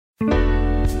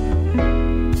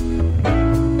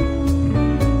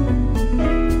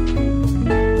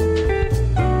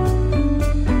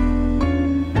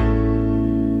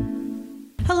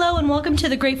to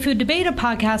the Great Food Debate, a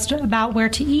podcast about where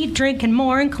to eat, drink, and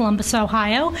more in Columbus,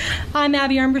 Ohio. I'm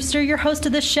Abby Armbruster, your host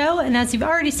of this show, and as you've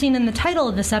already seen in the title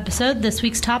of this episode, this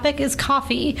week's topic is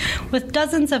coffee. With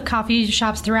dozens of coffee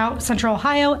shops throughout Central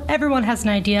Ohio, everyone has an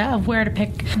idea of where to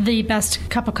pick the best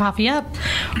cup of coffee up.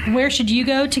 Where should you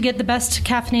go to get the best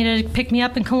caffeinated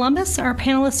pick-me-up in Columbus? Our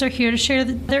panelists are here to share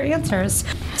their answers.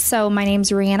 So my name's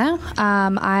Rihanna.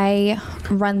 I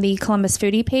run the Columbus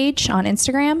Foodie page on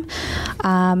Instagram.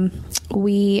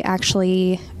 We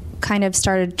actually kind of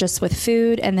started just with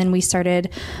food, and then we started,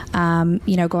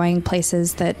 going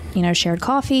places that, shared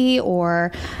coffee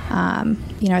or,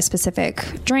 a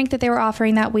specific drink that they were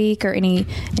offering that week or any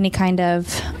kind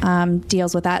of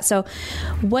deals with that. So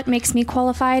what makes me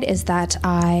qualified is that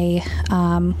I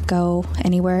go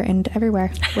anywhere and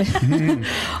everywhere,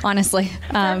 honestly.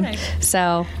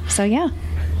 So yeah.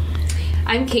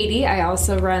 I'm Katie. I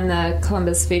also run the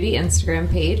Columbus Foodie Instagram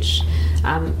page.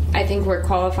 I think we're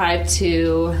qualified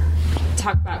to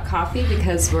talk about coffee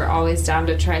because we're always down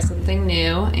to try something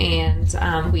new,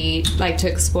 and we like to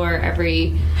explore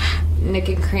every nook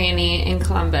and cranny in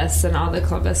Columbus and all the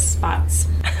Columbus spots.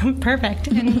 Perfect.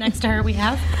 And next to her we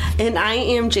have... And I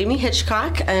am Jamie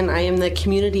Hitchcock, and I am the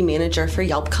community manager for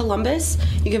Yelp Columbus.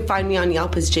 You can find me on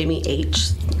Yelp as Jamie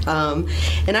H.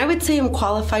 And I would say I'm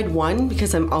qualified, one,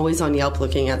 because I'm always on Yelp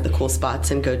looking at the cool spots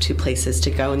and go-to places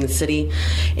to go in the city.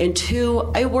 And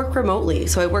two, I work remotely.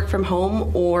 So I work from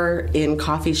home or in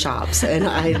coffee shops. And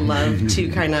I love to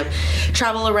kind of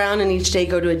travel around and each day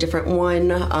go to a different one.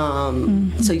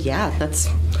 So yeah,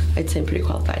 I'd say I'm pretty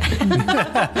qualified.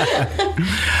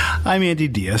 I'm Andy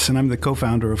Diaz, and I'm the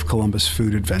co-founder of Columbus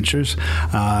Food Adventures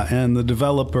and the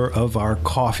developer of our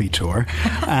coffee tour.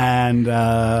 And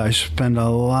I spend a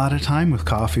lot of time with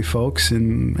coffee folks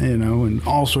in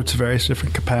all sorts of various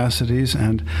different capacities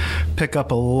and pick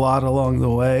up a lot along the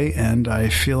way. And I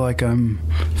feel like I'm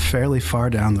fairly far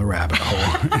down the rabbit hole.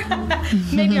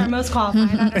 Maybe our most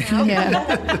qualified, I don't know.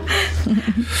 Yeah.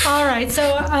 All right, so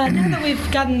now that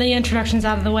we've gotten the introductions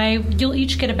out of the way, you'll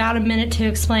each get about a minute to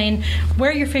explain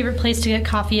where your favorite place to get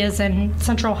coffee is in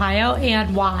Central Ohio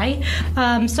and why.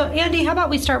 So, Andy, how about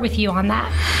we start with you on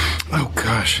that? Oh,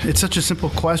 gosh. It's such a simple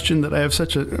question that I have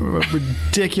such a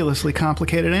ridiculously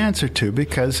complicated answer to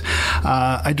because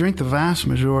I drink the vast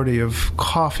majority of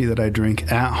coffee that I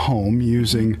drink at home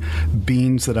using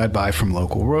beans that I buy from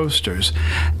local roasters.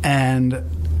 And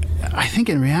I think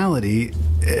in reality,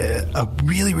 a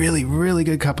really, really, really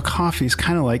good cup of coffee is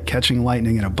kind of like catching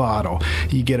lightning in a bottle.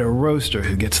 You get a roaster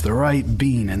who gets the right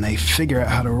bean, and they figure out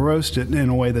how to roast it in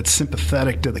a way that's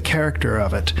sympathetic to the character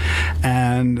of it.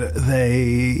 And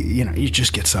you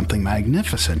just get something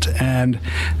magnificent. And,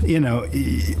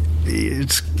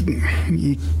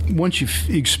 once you've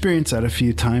experienced that a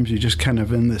few times, you're just kind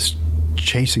of in this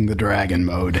chasing the dragon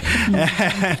mode.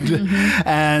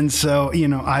 And so,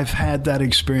 I've had that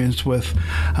experience with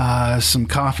some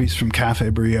coffees from Cafe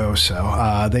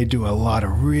Brioso. They do a lot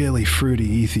of really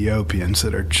fruity Ethiopians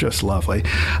that are just lovely.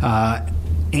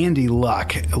 Andy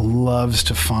Luck loves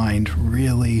to find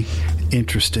really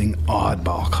interesting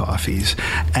oddball coffees,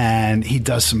 and he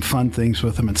does some fun things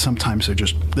with them, and sometimes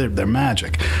they're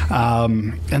magic.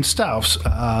 And Stauf's,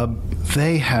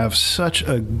 they have such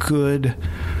a good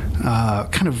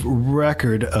kind of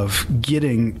record of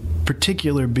getting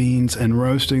particular beans and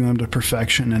roasting them to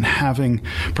perfection and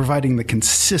providing the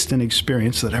consistent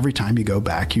experience that every time you go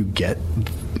back you get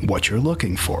what you're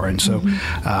looking for. And so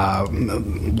a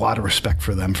lot of respect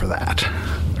for them for that.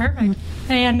 Perfect.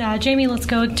 And Jamie, let's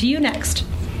go to you next.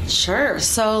 Sure.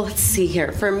 So let's see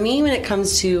here. For me, when it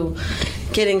comes to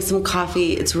getting some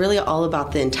coffee, it's really all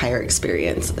about the entire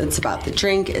experience. It's about the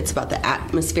drink. It's about the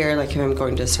atmosphere, like if I'm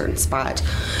going to a certain spot.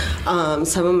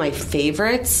 Some of my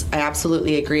favorites, I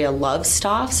absolutely agree. I love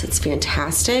Stauf's. It's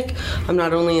fantastic.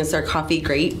 Not only is their coffee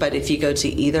great, but if you go to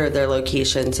either of their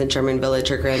locations in German Village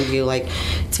or Grandview,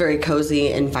 it's very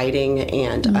cozy, inviting,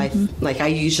 and I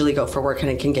usually go for work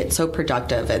and I can get so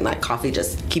productive, and that coffee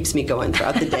just keeps me going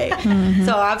throughout the day.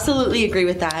 So I absolutely agree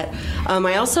with that.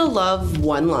 I also love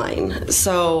One Line.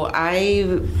 So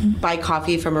I buy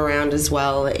coffee from around as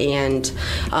well and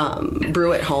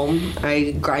brew at home.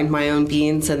 I grind my own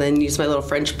beans and then use my little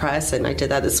French press, and I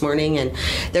did that this morning. And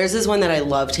theirs is one that I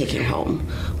love taking home.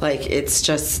 It's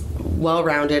just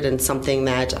well-rounded and something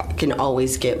that can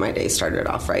always get my day started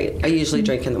off right. I usually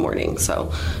drink in the morning,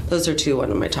 so those are one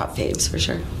of my top faves for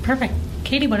sure. Perfect.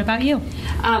 Katie, what about you?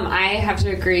 I have to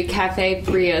agree. Cafe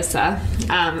Briosa.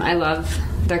 I love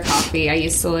their coffee. I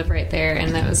used to live right there,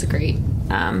 and that was a great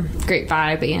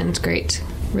vibe and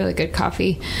really good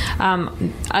coffee.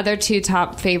 Other two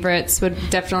top favorites would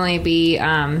definitely be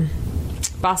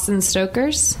Boston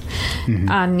Stokers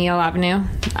on Neal Avenue.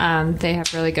 They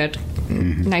have really good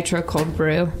nitro cold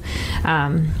brew.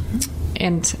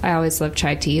 And I always love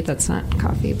chai tea. That's not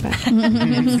coffee, but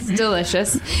it's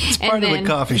delicious. It's part of the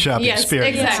coffee shop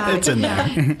experience. Exactly. It's in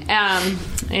there.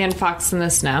 And Fox in the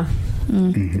Snow.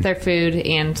 Their food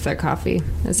and their coffee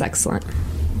is excellent.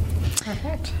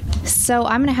 Perfect. So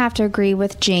I'm going to have to agree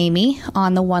with Jamie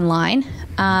on the One Line.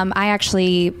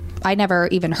 I never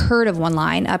even heard of One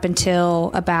Line up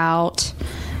until it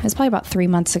was probably about 3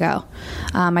 months ago.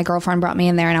 My girlfriend brought me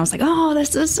in there and I was like, oh,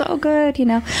 this is so good,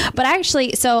 But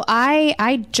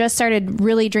I just started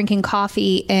really drinking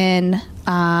coffee in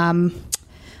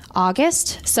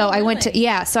August. So I went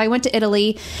to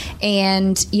Italy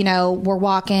and, we're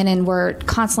walking and we're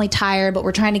constantly tired, but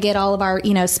we're trying to get all of our,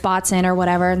 spots in or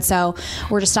whatever. And so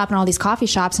we're just stopping at all these coffee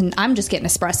shops and I'm just getting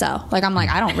espresso. I'm like,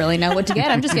 I don't really know what to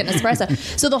get. I'm just getting espresso.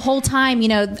 So the whole time,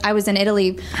 I was in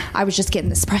Italy, I was just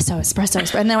getting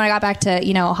espresso. And then when I got back to,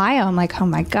 Ohio, I'm like, oh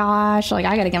my gosh, I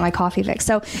got to get my coffee fixed.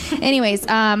 So anyways,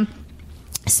 and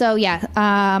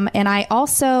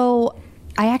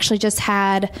I actually just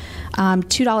had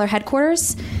 $2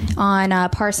 headquarters on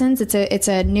Parsons. It's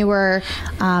a newer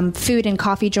food and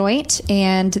coffee joint,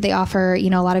 and they offer a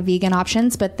lot of vegan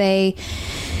options. But they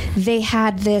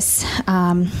had this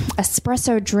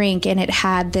espresso drink, and it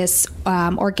had this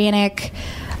organic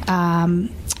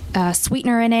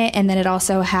sweetener in it, and then it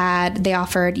also they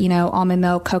offered almond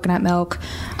milk, coconut milk.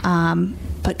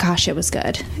 But gosh, it was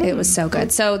good. It was so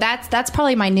good. So that's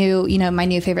probably my new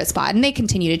favorite spot, and they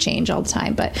continue to change all the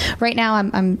time. But right now,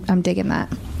 I'm digging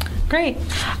that. Great.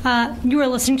 You are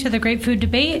listening to the Great Food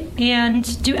Debate,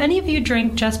 and do any of you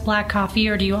drink just black coffee,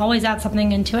 or do you always add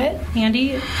something into it?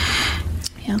 Andy?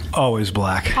 Yeah. Always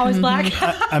black. Always black.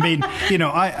 I mean,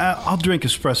 I'll drink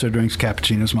espresso drinks,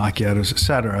 cappuccinos, macchiatos,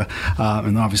 etc.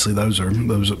 And obviously those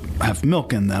have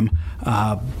milk in them.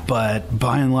 But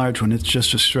by and large, when it's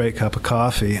just a straight cup of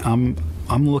coffee, I'm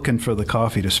looking for the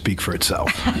coffee to speak for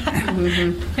itself.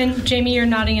 And Jamie, you're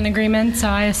nodding in agreement, so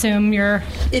I assume you're...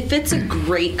 If it's a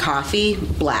great coffee,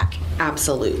 black.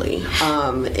 Absolutely.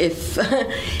 If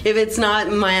it's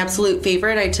not my absolute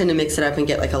favorite, I tend to mix it up and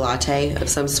get a latte of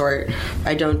some sort.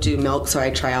 I don't do milk, so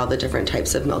I try all the different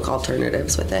types of milk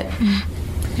alternatives with it.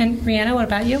 And Rihanna, what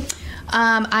about you?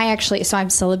 I'm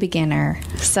still a beginner,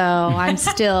 so I'm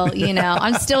still,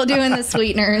 I'm still doing the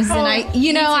sweeteners, and I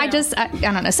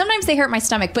don't know. Sometimes they hurt my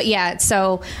stomach, but yeah.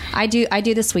 So I do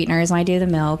the sweeteners and I do the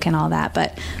milk and all that,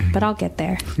 but I'll get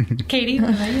there. Katie,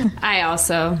 what about you? I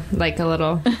also like a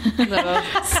little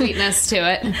sweetness to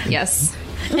it. Yes.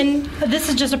 And this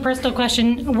is just a personal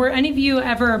question. Were any of you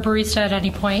ever a barista at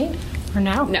any point? Or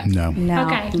no? No.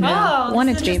 Okay. No. Oh,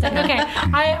 Wanted to be. Okay.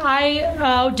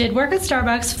 I did work at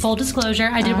Starbucks. Full disclosure,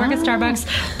 I did work at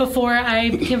Starbucks before I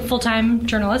became a full-time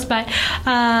journalist, but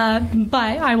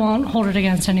I won't hold it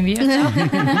against any of you. So.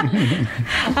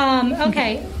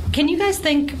 Okay. Can you guys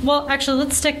think, well, actually,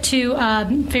 let's stick to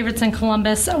favorites in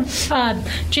Columbus.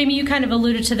 Jamie, you kind of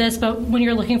alluded to this, but when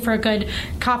you're looking for a good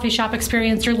coffee shop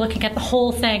experience, you're looking at the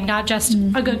whole thing, not just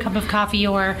a good cup of coffee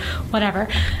or whatever.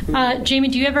 Jamie,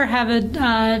 do you ever have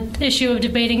an issue of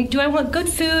debating, do I want good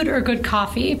food or good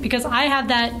coffee? Because I have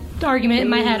that argument in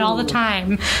my head all the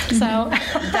time. So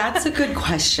that's a good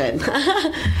question.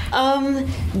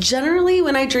 Generally,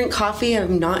 when I drink coffee,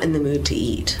 I'm not in the mood to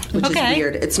eat, which is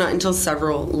weird. It's not until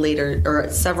several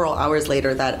hours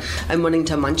later that I'm wanting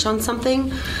to munch on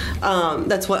something.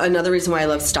 That's another reason why I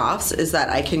love Stauf's is that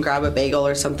I can grab a bagel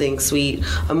or something sweet.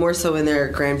 More so in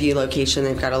their Grandview location,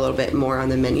 they've got a little bit more on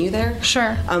the menu there.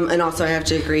 Sure. And also, I have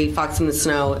to agree, Fox in the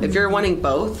Snow. If you're wanting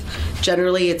both,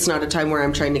 generally it's not a time where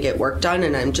I'm trying to get work done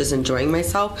and I'm just enjoying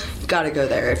myself. You got to go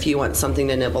there if you want something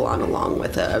to nibble on along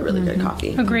with a really good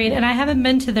coffee. Agreed. And I haven't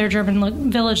been to their German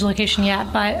Village location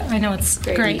yet, but I know it's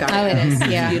great. Oh, it is.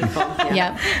 Yeah. Beautiful. Yeah.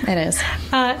 Yep, it is.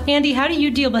 Andy, how do you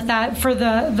deal with that for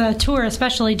the tour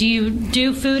especially? Do you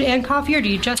do food and coffee, or do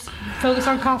you just focus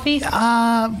on coffee?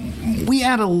 We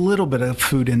add a little bit of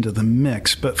food into the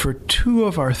mix, but for 2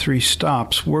 of our 3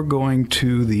 stops, we're going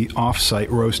to the off-site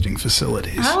roasting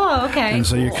facilities. Oh, okay. And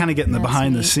so you're kind of getting the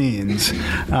behind the scenes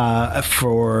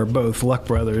for both Luck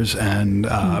Brothers and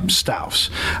Stauf's.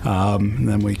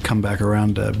 Then we come back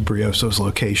around to Brioso's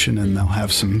location, and they'll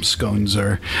have some scones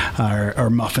or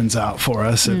muffins out for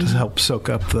us to help soak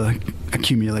up the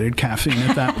accumulated caffeine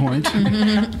at that point.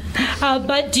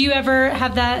 But do you ever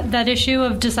have that issue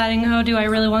of deciding, do I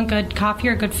really want good coffee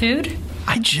or good food?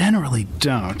 I generally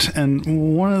don't.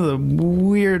 And one of the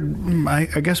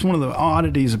one of the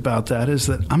oddities about that is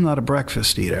that I'm not a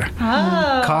breakfast eater.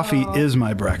 Oh. Coffee is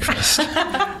my breakfast.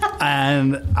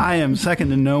 And I am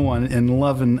second to no one in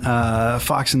loving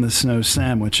Fox in the Snow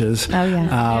sandwiches. Oh,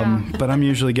 yeah. But I'm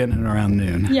usually getting it around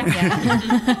noon.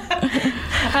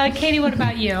 Katie, what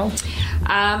about you?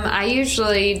 I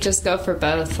usually just go for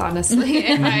both, honestly.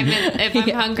 If I'm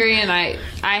hungry and I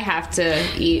have to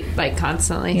eat like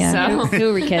constantly. Yeah. So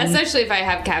Who are we kidding? especially if I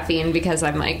have caffeine because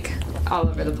I'm like all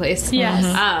over the place. Yes.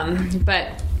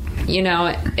 But you know,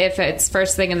 if it's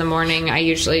first thing in the morning, I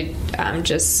usually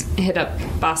just hit up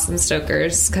Boston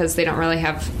Stoker's because they don't really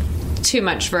have too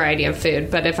much variety of food.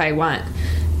 But if I want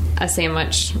a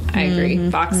sandwich, I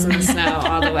agree. Fox in the Snow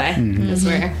all the way is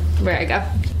where I go.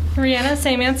 Rihanna,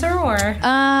 same answer or?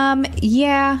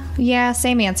 Yeah,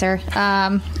 same answer.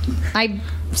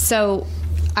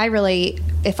 I really,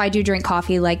 if I do drink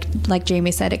coffee, like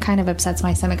Jamie said, it kind of upsets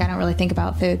my stomach. I don't really think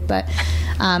about food, but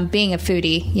being a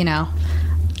foodie, you know,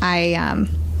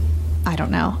 I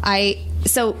don't know.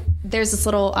 So there's this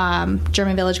little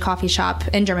German Village coffee shop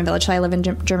in German Village. So I live in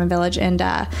German Village, and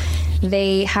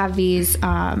they have these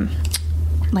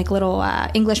like little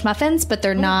English muffins, but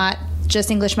they're not just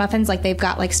English muffins. Like they've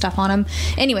got like stuff on them.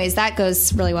 Anyways, that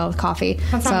goes really well with coffee.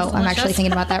 So I'm actually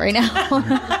thinking about that right now.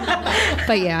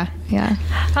 But yeah.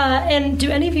 And do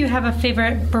any of you have a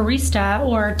favorite barista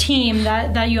or team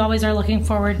that you always are looking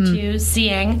forward to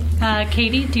seeing?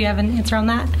 Katie, do you have an answer on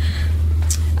that?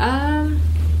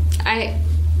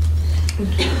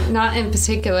 Not in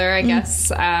particular, I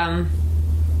guess.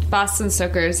 Boston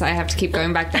Stoker's, I have to keep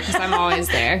going back there because I'm always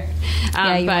there.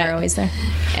 You are always there.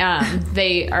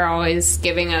 They are always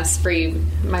giving us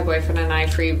my boyfriend and I,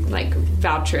 free like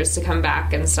vouchers to come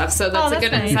back and stuff. So that's a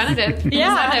good nice. incentive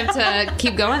to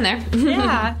keep going there.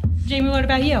 Yeah. Jamie, what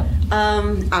about you?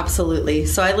 Absolutely.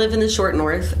 So I live in the short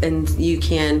north, and you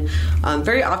can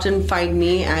very often find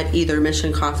me at either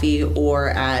Mission Coffee or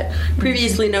at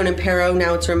previously known Impero,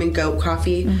 now it's Roman Goat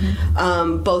Coffee.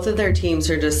 Both of their teams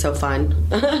are just so fun.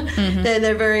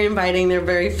 They're very inviting. They're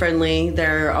very friendly.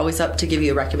 They're always up to give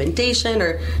you a recommendation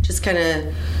or just kind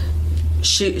of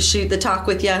shoot the talk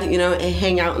with you, you know, and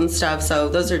hang out and stuff. So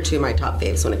those are two of my top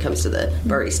faves when it comes to the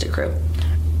barista crew.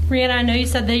 Rihanna, I know you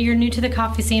said that you're new to the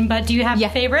coffee scene, but do you have a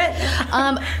favorite?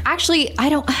 Actually, I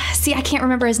don't. See, I can't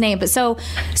remember his name, but so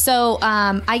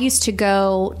I used to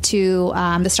go to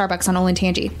the Starbucks on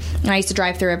Olentangy, and I used to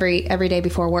drive through every day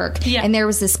before work. Yeah. And there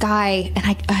was this guy,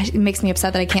 and it makes me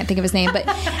upset that I can't think of his name, but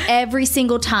every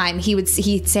single time he'd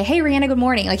say, "Hey, Rihanna, good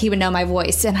morning," like he would know my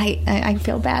voice, and I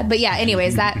feel bad. But yeah,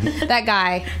 anyways, that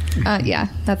guy,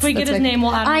 that's. If we get his name,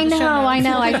 we'll add him to the show notes. I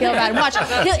know. I feel bad. Watch,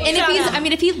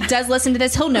 and if he does listen to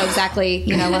this, he'll know exactly,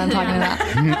 you know, what I'm talking about.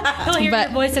 He'll hear your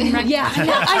voice and recognize.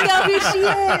 I know who she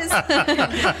is.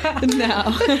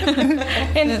 No.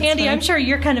 And Andy, I'm sure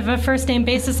you're kind of a first name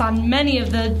basis on many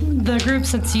of the groups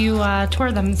since you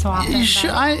tour them so often. Sure,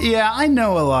 I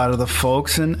know a lot of the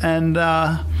folks, and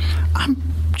I'm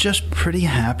just pretty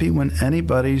happy when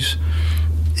anybody's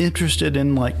interested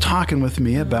in like talking with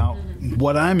me about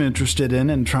what I'm interested in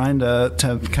and trying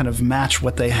to kind of match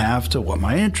what they have to what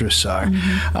my interests are.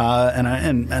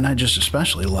 And I just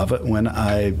especially love it when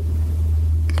I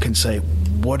can say,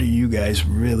 what are you guys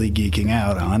really geeking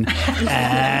out on?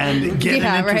 And get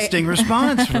an interesting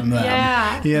response from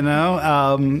them. You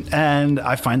know? And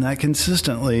I find that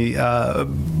consistently.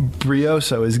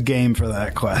 Brioso is game for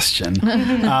that question.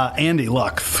 Andy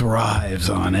Luck thrives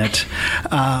on it.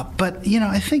 But, you know,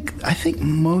 I think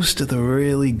most of the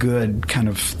really good kind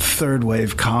of third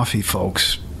wave coffee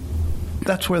folks,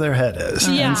 that's where their head is.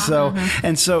 And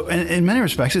so in many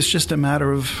respects, it's just a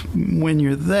matter of when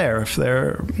you're there. If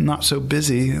they're not so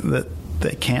busy that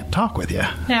they can't talk with you.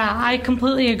 Yeah, I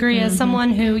completely agree. As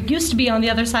someone who used to be on the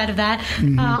other side of that,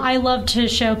 I love to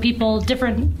show people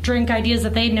different drink ideas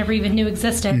that they never even knew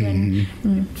existed and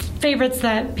favorites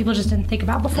that people just didn't think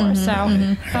about before. So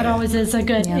that always is a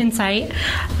good insight.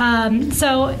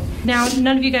 So now,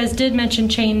 none of you guys did mention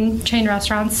chain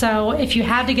restaurants. So if you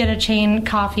had to get a chain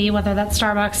coffee, whether that's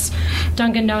Starbucks,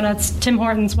 Dunkin' Donuts, Tim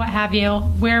Hortons, what have you,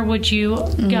 where would you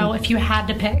go if you had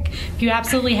to pick? If you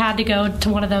absolutely had to go to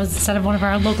one of those instead of one of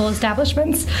our local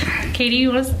establishments. Katie,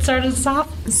 you want to start us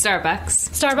off?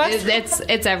 Starbucks.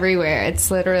 It's everywhere.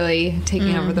 It's literally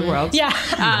taking over the world. Yeah.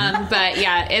 But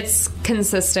yeah, it's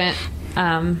consistent.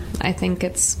 I think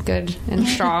it's good and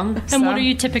strong. And what are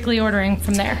you typically ordering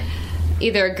from there?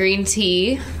 Either a green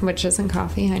tea, which isn't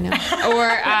coffee, I know, or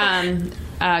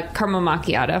caramel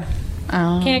macchiato.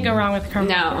 Can't go wrong with creme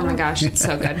brulee. No, oh my gosh, it's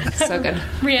so good. So good.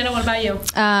 Rihanna, what about you?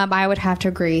 I would have to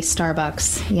agree.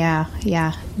 Starbucks. Yeah.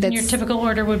 And your typical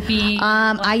order would be?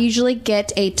 I usually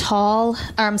get a tall,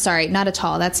 or I'm sorry, not a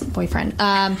tall, that's boyfriend.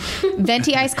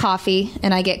 Venti iced coffee,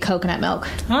 and I get coconut milk.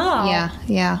 Oh.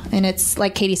 Yeah. And it's,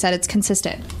 like Katie said, it's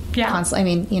consistent. Yeah.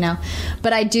 Constantly. I mean,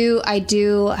 but I do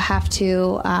have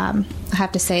to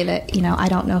say that, I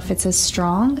don't know if it's as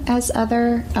strong as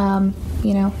other,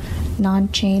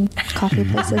 non-chain coffee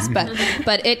places, but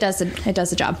it does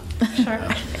the job. Sure.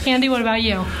 Andy, what about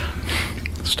you?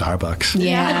 Starbucks.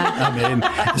 Yeah. I mean,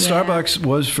 Starbucks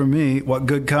was for me what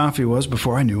good coffee was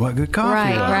before I knew what good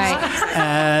coffee was. Right.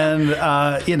 And,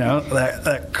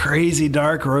 that crazy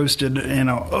dark roasted,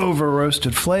 over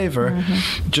roasted flavor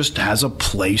just has a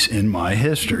place in my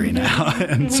history now.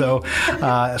 And so,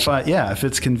 if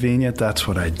it's convenient, that's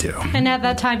what I do. And at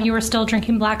that time, you were still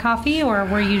drinking black coffee, or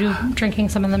were you drinking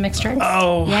some of the mixed drinks?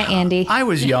 Oh, yeah, Andy. I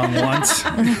was young once.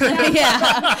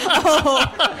 Yeah. Oh.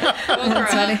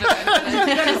 That's funny.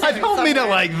 I don't mean it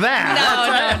like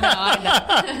that. No,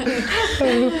 I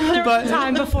know. There was a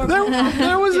time before.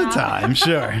 There was a time,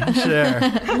 sure.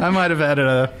 I might have added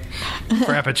a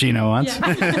frappuccino once.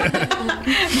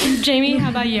 Yeah. Jamie, how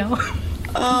about you?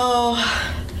 Oh,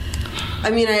 I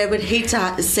mean, I would hate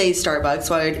to say Starbucks,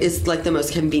 but it is like the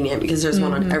most convenient because there's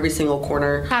one on every single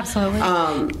corner. Absolutely.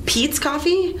 Pete's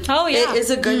Coffee. Oh, yeah. It is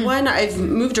a good one. I've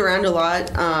moved around a lot,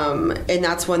 and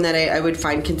that's one that I would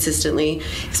find consistently,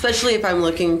 especially if I'm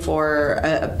looking for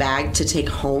a bag to take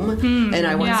home and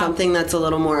I want something that's a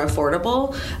little more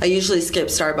affordable. I usually skip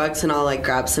Starbucks and I'll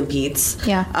grab some Pete's.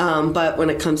 Yeah. But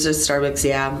when it comes to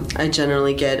Starbucks, I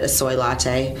generally get a soy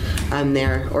latte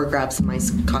there or grab some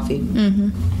iced coffee.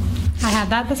 I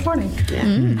had that this morning.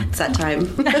 Yeah, it's that time.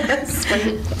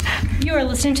 You are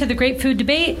listening to The Great Food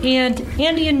Debate, and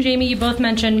Andy and Jamie, you both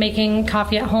mentioned making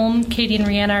coffee at home. Katie and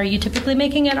Rihanna, are you typically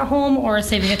making it at home or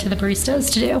saving it to the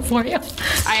baristas to do for you?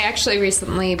 I actually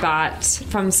recently bought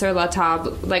from Sur La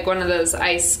Table, one of those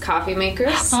iced coffee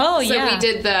makers. Oh, so yeah. we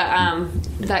did the,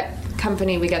 that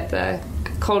company, we got the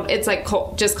cold, it's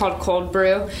just called cold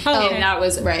brew. Oh, and that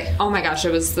was, oh my gosh,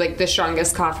 it was the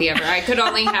strongest coffee ever. I could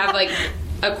only have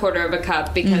a quarter of a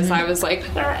cup because I was all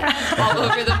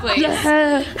over the place.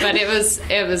 But it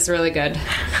was really good.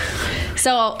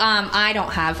 So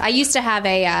I used to have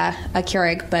a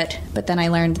Keurig, but then I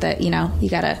learned that you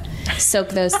gotta soak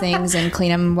those things and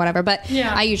clean them, whatever. But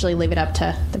I usually leave it up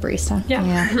to the barista.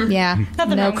 Yeah.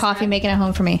 No coffee making at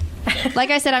home for me.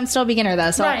 Like I said, I'm still a beginner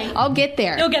though, so I'll get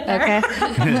there. You'll get there. Okay.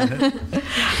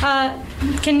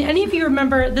 Can any of you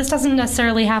remember? This doesn't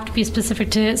necessarily have to be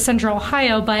specific to Central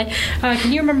Ohio, but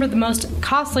can you remember the most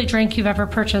costly drink you've ever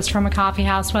purchased from a coffee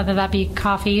house, whether that be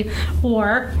coffee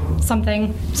or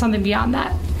something beyond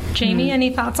that? Jamie, any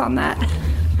thoughts on that?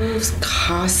 Most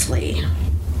costly?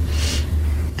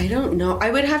 I don't know.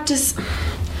 I would have to.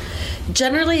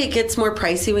 Generally, it gets more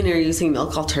pricey when you're using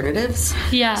milk alternatives.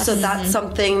 Yes. So that's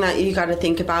something that you got to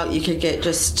think about. You could get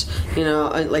just,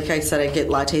 like I said, I get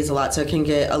lattes a lot, so I can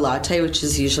get a latte, which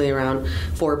is usually around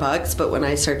 $4. But when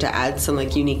I start to add some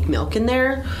unique milk in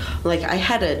there, I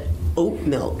had a oat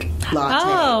milk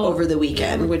latte over the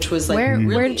weekend, which was where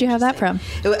really did you have that from?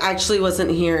 It actually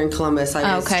wasn't here in Columbus.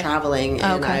 I was traveling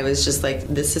and I was just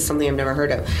this is something I've never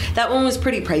heard of. That one was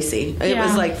pretty pricey. It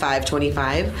was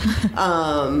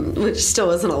 $5.25, which still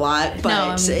wasn't a lot,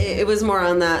 but it was more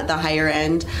on the higher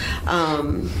end.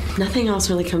 Nothing else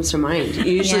really comes to mind.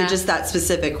 Usually just that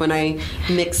specific when I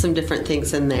mix some different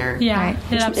things in there. Yeah,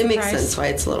 it makes sense why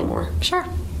it's a little more. Sure.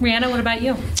 Rihanna, what about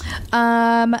you?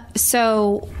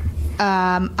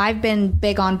 I've been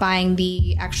big on buying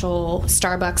the actual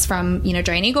Starbucks from,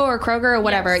 Giant Eagle or Kroger or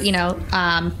whatever,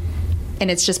 and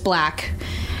it's just black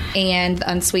and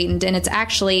unsweetened. And it's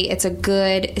a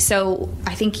good, so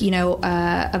I think,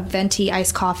 a venti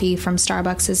iced coffee from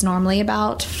Starbucks is normally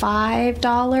about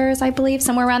 $5, I believe,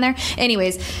 somewhere around there.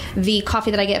 Anyways, the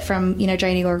coffee that I get from,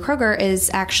 Giant Eagle or Kroger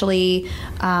is actually,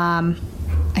 I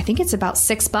think it's about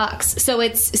 $6. So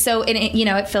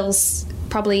it fills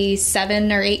probably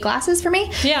 7 or 8 glasses for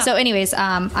me. Yeah. So anyways,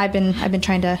 I've been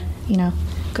trying to,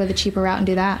 go the cheaper route and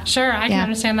do that. Sure, I can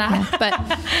understand that. Yeah. But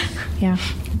yeah,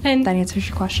 and that answers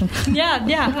your question.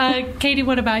 Yeah. Katie,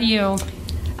 what about you?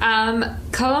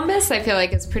 Columbus, I feel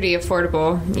like is pretty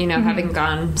affordable, having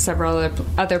gone several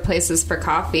other places for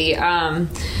coffee.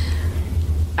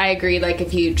 I agree,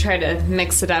 if you try to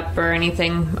mix it up or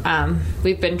anything,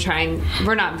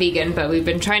 we're not vegan, but we've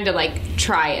been trying to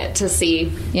try it to see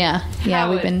how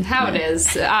it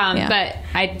is. But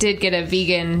I did get a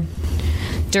vegan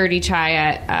dirty chai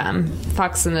at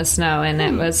Fox in the Snow, and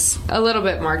it was a little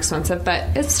bit more expensive, but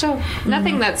it's still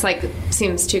nothing that's like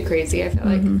seems too crazy, I feel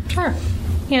like. Sure.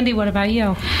 Andy, what about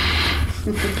you?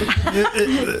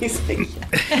 He's like,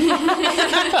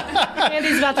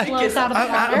 Andy's about to blow us out of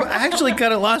the water. I actually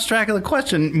kind of lost track of the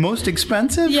question. Most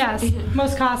expensive? Yes,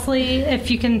 most costly, if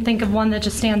you can think of one that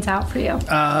just stands out for you.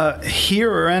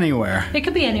 Here or anywhere? It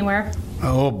could be anywhere.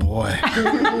 Oh, boy.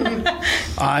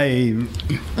 I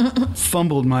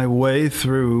fumbled my way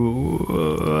through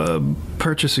a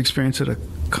purchase experience at a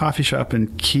coffee shop in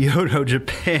Kyoto,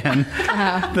 Japan,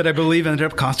 that I believe ended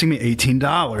up costing me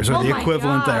 $18 or the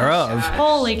equivalent thereof.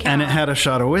 Holy cow. And it had a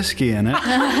shot of whiskey in it,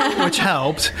 which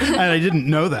helped. And I didn't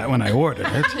know that when I ordered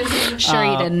it. Sure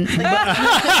you didn't.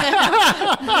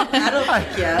 I don't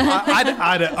think yet.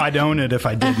 I'd own it if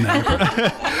I did know.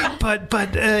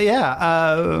 but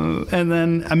and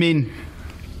then, I mean,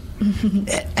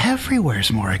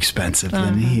 everywhere's more expensive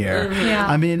than here. Yeah.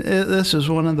 I mean, this is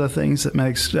one of the things that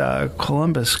makes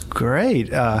Columbus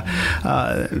great. And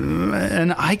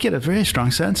I get a very strong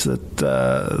sense that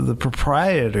the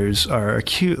proprietors are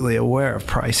acutely aware of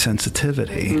price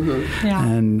sensitivity. Yeah.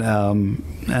 And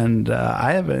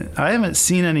I haven't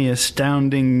seen any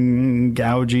astounding,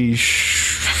 gougy,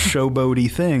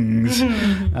 showboaty things.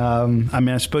 I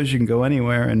mean, I suppose you can go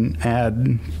anywhere and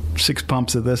add 6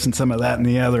 pumps of this and some of that and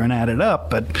the other and add it up,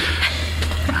 but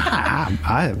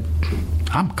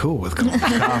I'm cool with Columbus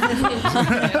coffee.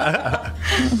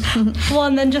 Well,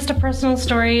 and then just a personal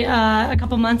story. A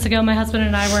couple months ago, my husband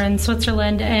and I were in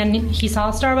Switzerland, and he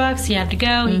saw Starbucks. He had to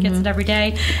go. He gets it every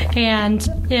day. And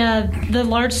the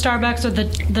large Starbucks, or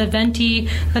the venti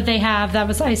that they have that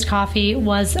was iced coffee,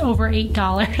 was over $8.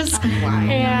 Wow.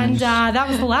 And that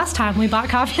was the last time we bought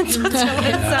coffee in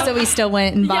Switzerland. So we still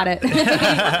went and bought it. He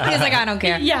was like, I don't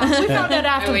care. Yeah, we found out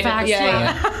after the fact.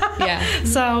 Yeah.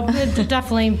 So it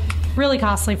definitely really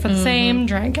costly for the same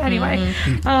drink. Anyway,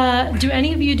 do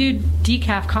any of you do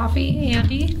decaf coffee,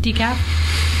 Andy? Decaf?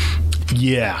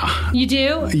 Yeah. You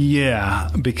do? Yeah,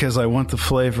 because I want the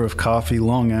flavor of coffee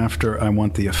long after I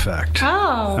want the effect.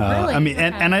 Oh, really? I mean,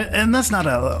 Okay. and that's not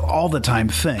a all the time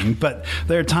thing, but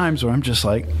there are times where I'm just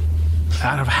like,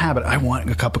 out of habit, I want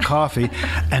a cup of coffee,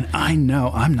 and I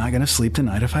know I'm not going to sleep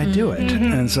tonight if I do it.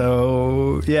 And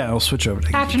so, yeah, I'll switch over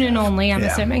to Afternoon decaf. only, I'm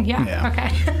assuming. Yeah.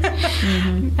 Okay.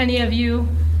 Any of you?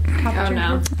 Oh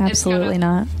no, Absolutely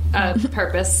not.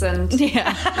 Purpose and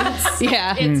Yeah.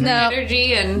 it's No.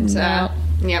 energy and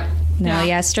yep. No,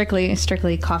 yeah, strictly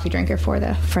coffee drinker for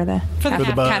the the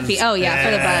buzz. caffeine. Oh yeah,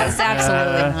 for the buzz.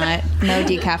 Absolutely not. No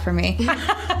decaf for me.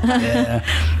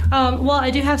 Well, I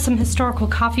do have some historical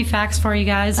coffee facts for you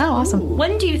guys. Oh, awesome.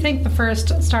 When do you think the first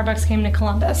Starbucks came to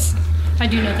Columbus? I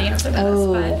do know the answer to this,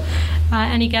 but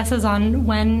any guesses on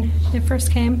when it first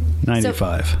came?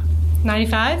 95.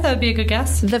 95? That would be a good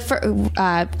guess. The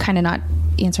kind of not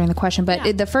answering the question,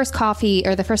 but the first coffee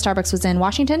or the first Starbucks was in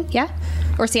Washington, yeah,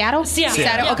 or Seattle? Seattle.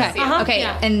 Seattle. Okay. Uh-huh. Okay.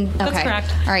 Yeah. And okay. That's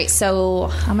correct. All right.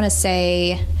 So I'm gonna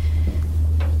say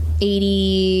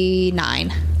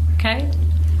 89. Okay.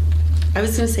 I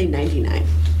was going to say 99.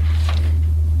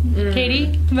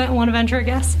 Katie, want to venture a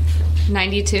guess?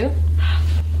 92.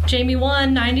 Jamie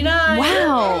won 99.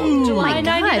 Wow. July my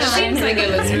 99. gosh. Seems like it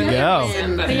was really go.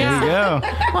 recent, but There you go.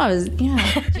 Well,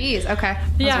 Jeez. Okay.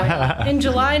 Yeah. In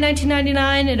July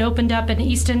 1999, it opened up in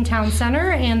Easton Town Center,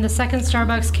 and the second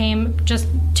Starbucks came just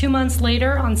 2 months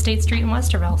later on State Street in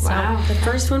Westerville. So, wow. The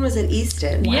first one was at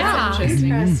Easton. Yeah.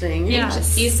 Interesting. Interesting. yeah.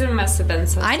 Easton must have been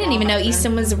so I didn't even know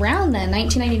Easton was around then.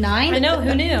 1999. I know,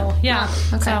 who knew? Yeah.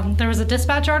 Okay. So there was a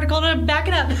dispatch article to back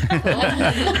it up.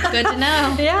 Good to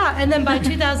know. Yeah, and then by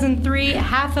 2003,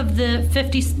 half of the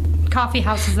 50 coffee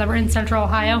houses that were in Central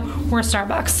Ohio were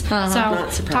Starbucks. Not So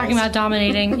surprised. talking about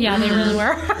dominating, yeah, they really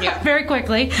were very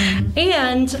quickly.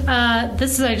 And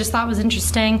this is I just thought was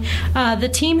interesting. The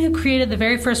team who created the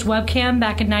very first webcam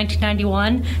back in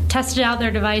 1991 tested out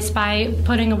their device by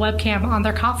putting a webcam on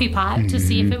their coffee pot to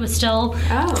see if it was still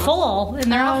full in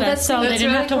their office, so they didn't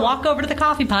really have to cool. walk over to the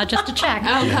coffee pot just to check. So,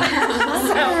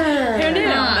 who knew?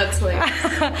 That's like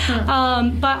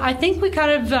But I think we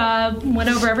kind of went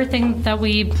over everything that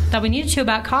we needed to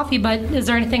about coffee. But is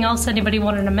there anything else anybody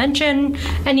wanted to mention?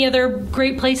 Any other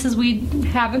great places we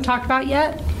haven't talked about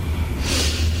yet?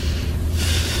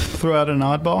 Throw out an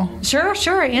oddball?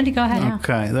 Sure. Andy, go ahead.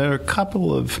 Okay. There are a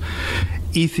couple of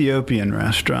Ethiopian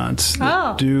restaurants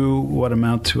that do what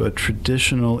amount to a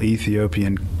traditional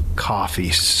Ethiopian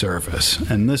coffee service,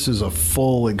 and this is a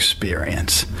full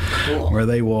experience where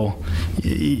they will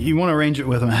you want to arrange it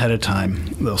with them ahead of time.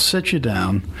 They'll sit you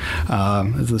down,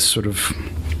 this sort of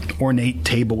ornate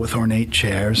table with ornate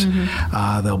chairs.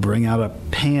 They'll bring out a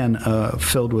pan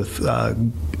filled with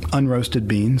unroasted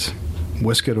beans,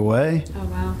 whisk it away,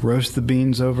 roast the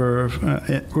beans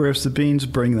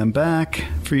bring them back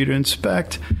for you to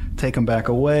inspect, take them back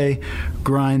away,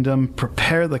 grind them,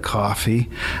 prepare the coffee,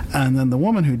 and then the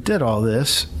woman who did all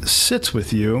this sits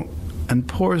with you and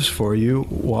pours for you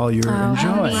while you're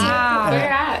enjoying. Wow. Where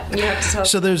at? You have to tell.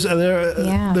 So there's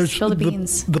spill the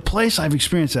beans. The place I've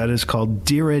experienced that is called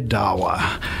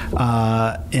Diredawa,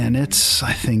 and it's,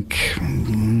 I think,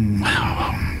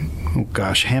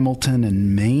 Hamilton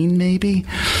and Maine, maybe.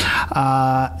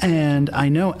 And I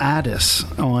know Addis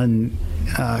on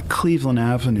Cleveland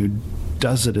Avenue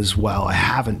does it as well. I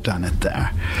haven't done it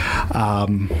there.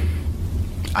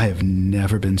 I have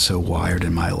never been so wired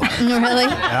in my life. Really?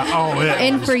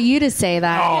 And for you to say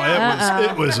that.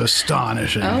 It was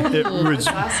astonishing.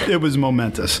 It was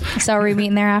momentous. So are we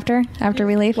meeting there after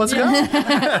we leave? Let's go.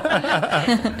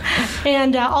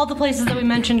 And all the places that we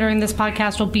mentioned during this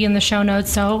podcast will be in the show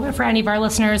notes. So for any of our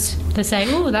listeners to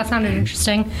say, ooh, that sounded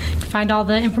interesting, you can find all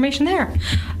the information there.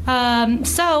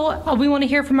 So we want to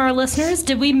hear from our listeners.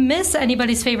 Did we miss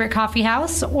anybody's favorite coffee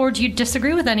house, or do you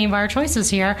disagree with any of our choices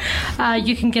here?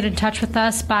 You can get in touch with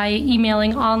us by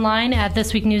emailing online at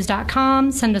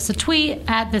thisweeknews.com. Send us a tweet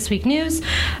at thisweeknews.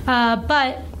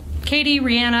 But Katie,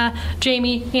 Rihanna,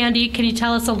 Jamie, Andy, can you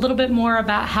tell us a little bit more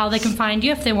about how they can find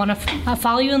you if they want to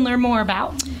follow you and learn more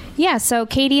about? Yeah, so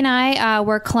Katie and I,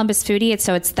 we're Columbus Foodie.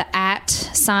 So it's the @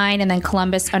 and then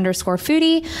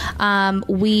Columbus_Foodie.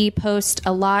 We post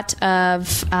a lot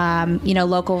of,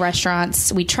 local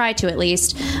restaurants. We try to at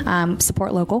least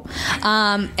support local.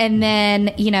 And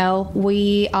then,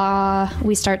 we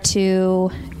start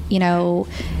to,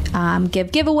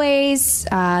 give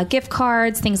giveaways, gift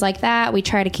cards, things like that. We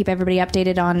try to keep everybody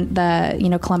updated on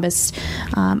the, Columbus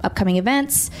upcoming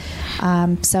events.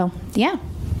 So, yeah.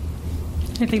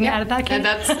 Anything to add to that, Kate? And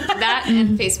that's that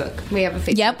and Facebook. We have a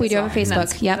Facebook. Yep, we do have a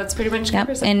Facebook. That's pretty much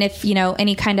covers it. And if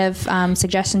any kind of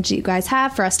suggestions you guys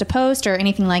have for us to post or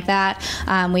anything like that,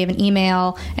 we have an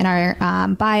email in our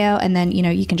bio, and then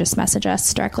you can just message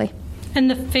us directly. And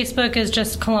the Facebook is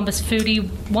just Columbus Foodie,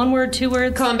 one word, two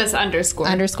words? Columbus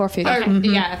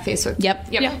 _Foodie. Yeah, Facebook.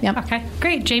 Yep. Okay,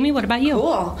 great. Jamie, what about you?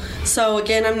 Cool. So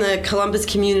again, I'm the Columbus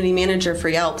Community Manager for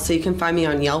Yelp, so you can find me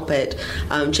on Yelp at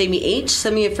Jamie H.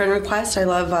 Send me a friend request. I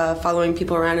love following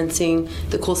people around and seeing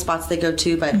the cool spots they go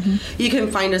to, but you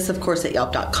can find us, of course, at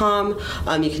yelp.com.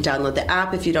 You can download the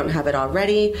app if you don't have it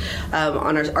already.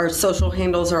 On our social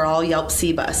handles are all Yelp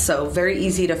CBUS, so very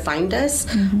easy to find us.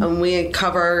 We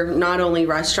cover not only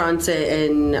restaurants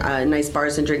and nice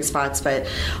bars and drink spots, but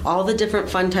all the different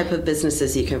fun type of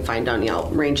businesses you can find on Yelp,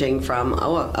 ranging from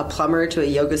a plumber to a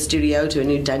yoga studio to a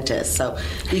new dentist. So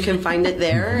you can find it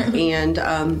there, and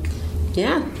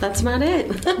yeah, that's about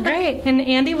it. Great. And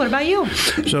Andy, what about you?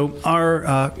 So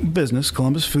our business,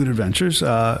 Columbus Food Adventures,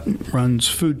 runs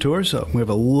food tours. So we have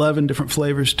 11 different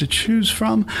flavors to choose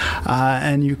from,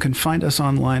 and you can find us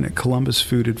online at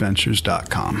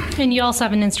columbusfoodadventures.com. And you also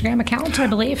have an Instagram account, I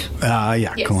believe.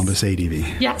 Yes. Columbus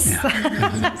ADV. Yes.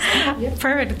 Yeah.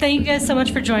 Perfect. Thank you guys so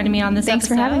much for joining me on this Thanks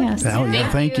episode. for having us. Oh, yeah,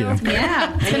 thank you.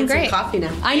 Yeah, it's I been need great. some coffee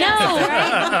now. I know,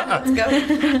 right?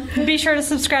 Let's go. Be sure to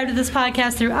subscribe to this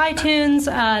podcast through iTunes,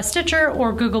 Stitcher,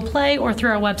 or Google Play, or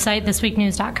through our website,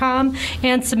 thisweeknews.com,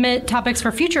 and submit topics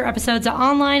for future episodes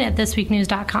online at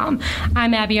thisweeknews.com.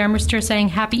 I'm Abby Armbruster saying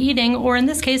happy eating, or in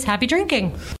this case, happy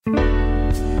drinking.